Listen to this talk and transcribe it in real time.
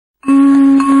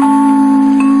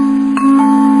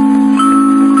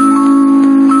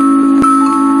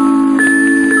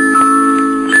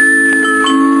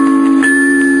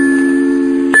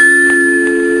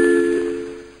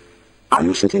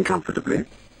sitting comfortably,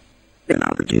 then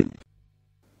I'll begin.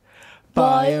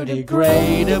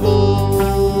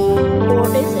 Biodegradable. Or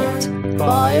is it?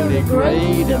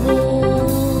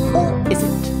 Biodegradable. Or is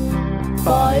it?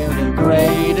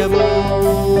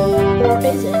 Biodegradable. Or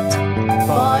is it?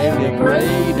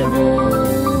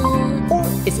 Biodegradable. Or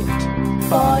is it?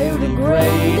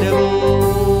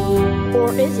 Biodegradable.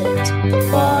 Or is it?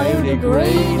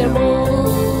 Biodegradable.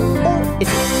 Or is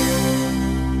it?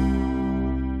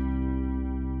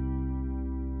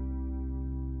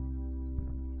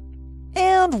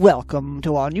 And welcome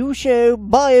to our new show,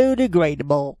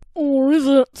 Biodegradable. Or is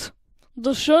it?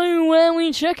 The show where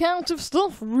we check out if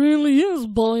stuff really is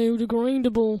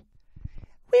biodegradable.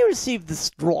 We received the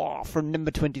straw from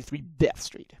number 23 Beth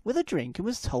Street with a drink and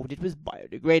was told it was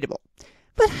biodegradable.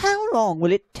 But how long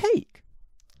will it take?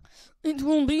 It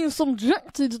will be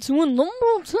subjected to a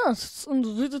number of tests and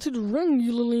visited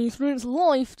regularly through its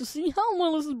life to see how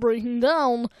well it is breaking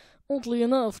down. Oddly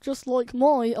enough, just like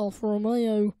my Alfa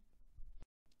Romeo.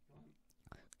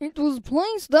 It was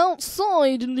placed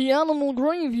outside in the animal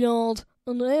graveyard,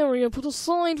 an area put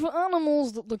aside for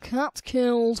animals that the cat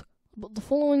killed. But the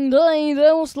following day,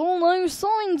 there were still no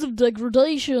signs of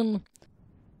degradation.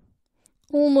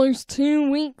 Almost 2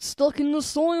 weeks stuck in the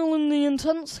soil in the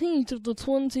intense heat of the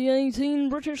 2018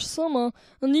 British summer,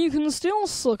 and you can still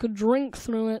suck a drink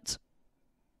through it.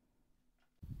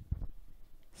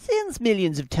 Since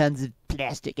millions of tons of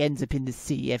plastic ends up in the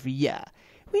sea every year,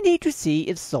 we need to see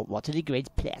if saltwater degrades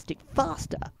plastic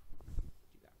faster.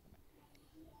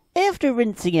 After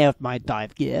rinsing out my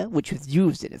dive gear, which was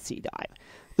used in a sea dive,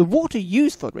 the water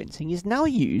used for rinsing is now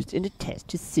used in a test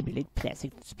to simulate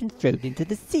plastic that's been thrown into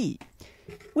the sea.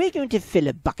 We're going to fill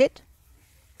a bucket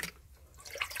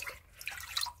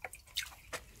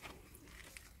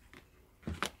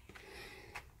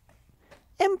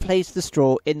and place the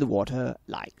straw in the water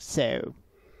like so.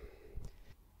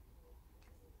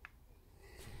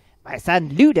 My son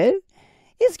Ludo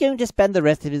is going to spend the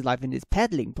rest of his life in his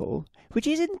paddling pool, which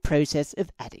he's in the process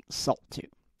of adding salt to.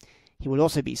 He will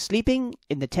also be sleeping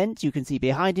in the tent you can see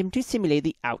behind him to simulate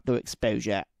the outdoor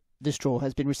exposure the straw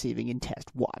has been receiving in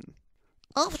test 1.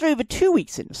 After over 2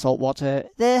 weeks in salt water,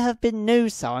 there have been no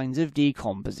signs of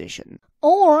decomposition.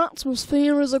 Our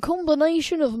atmosphere is a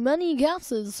combination of many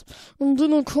gases, and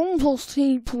in a compost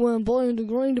heap where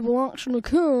biodegradable action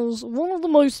occurs, one of the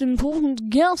most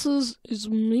important gases is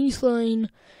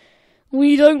methane.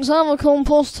 We don't have a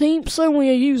compost heap, so we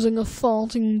are using a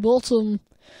farting bottom.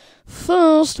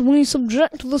 First, we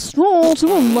subject the straw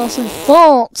to a massive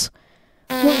fart.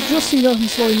 Let's just see that in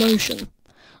slow motion.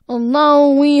 And now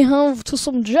we have to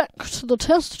subject the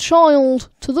test child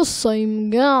to the same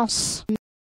gas.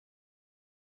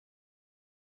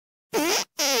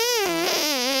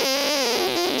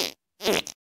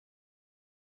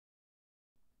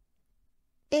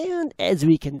 And as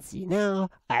we can see now,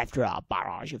 after our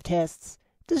barrage of tests,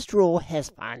 the straw has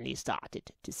finally started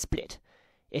to split.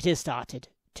 It has started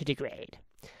to degrade.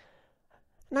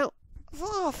 Now,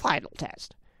 for our final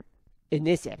test, in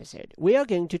this episode, we are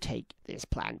going to take this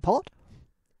plant pot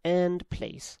and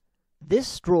place this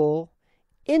straw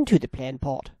into the plant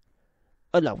pot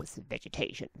along with some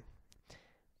vegetation.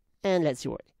 And let's see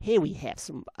what. Here we have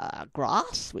some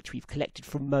grass, which we've collected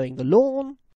from mowing the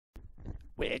lawn.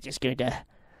 We're just going to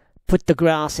put the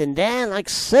grass in there like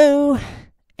so,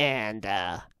 and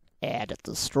add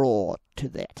the straw to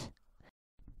that.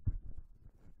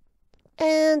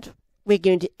 And we're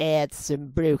going to add some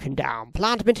broken down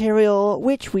plant material,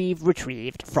 which we've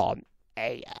retrieved from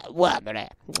a wormery.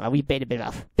 We've made a bit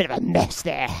of a mess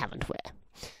there, haven't we?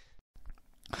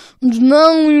 And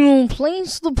now we will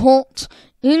place the pot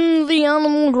in the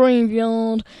animal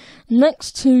graveyard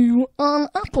next to an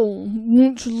apple,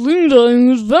 which Ludo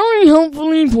has very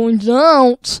helpfully pointed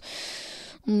out.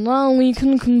 Now we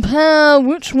can compare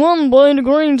which one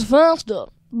biodegrades faster.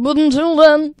 But until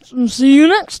then, see you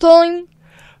next time.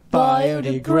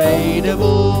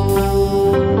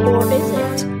 Biodegradable. Or is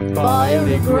it?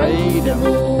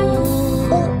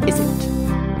 Biodegradable. Or is it?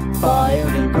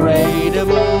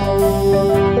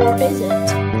 Biodegradable. Or is it?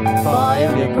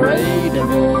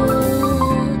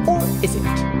 Biodegradable. Or is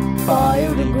it?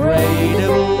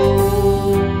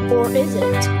 Biodegradable. Or is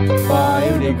it?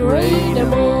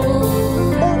 Biodegradable.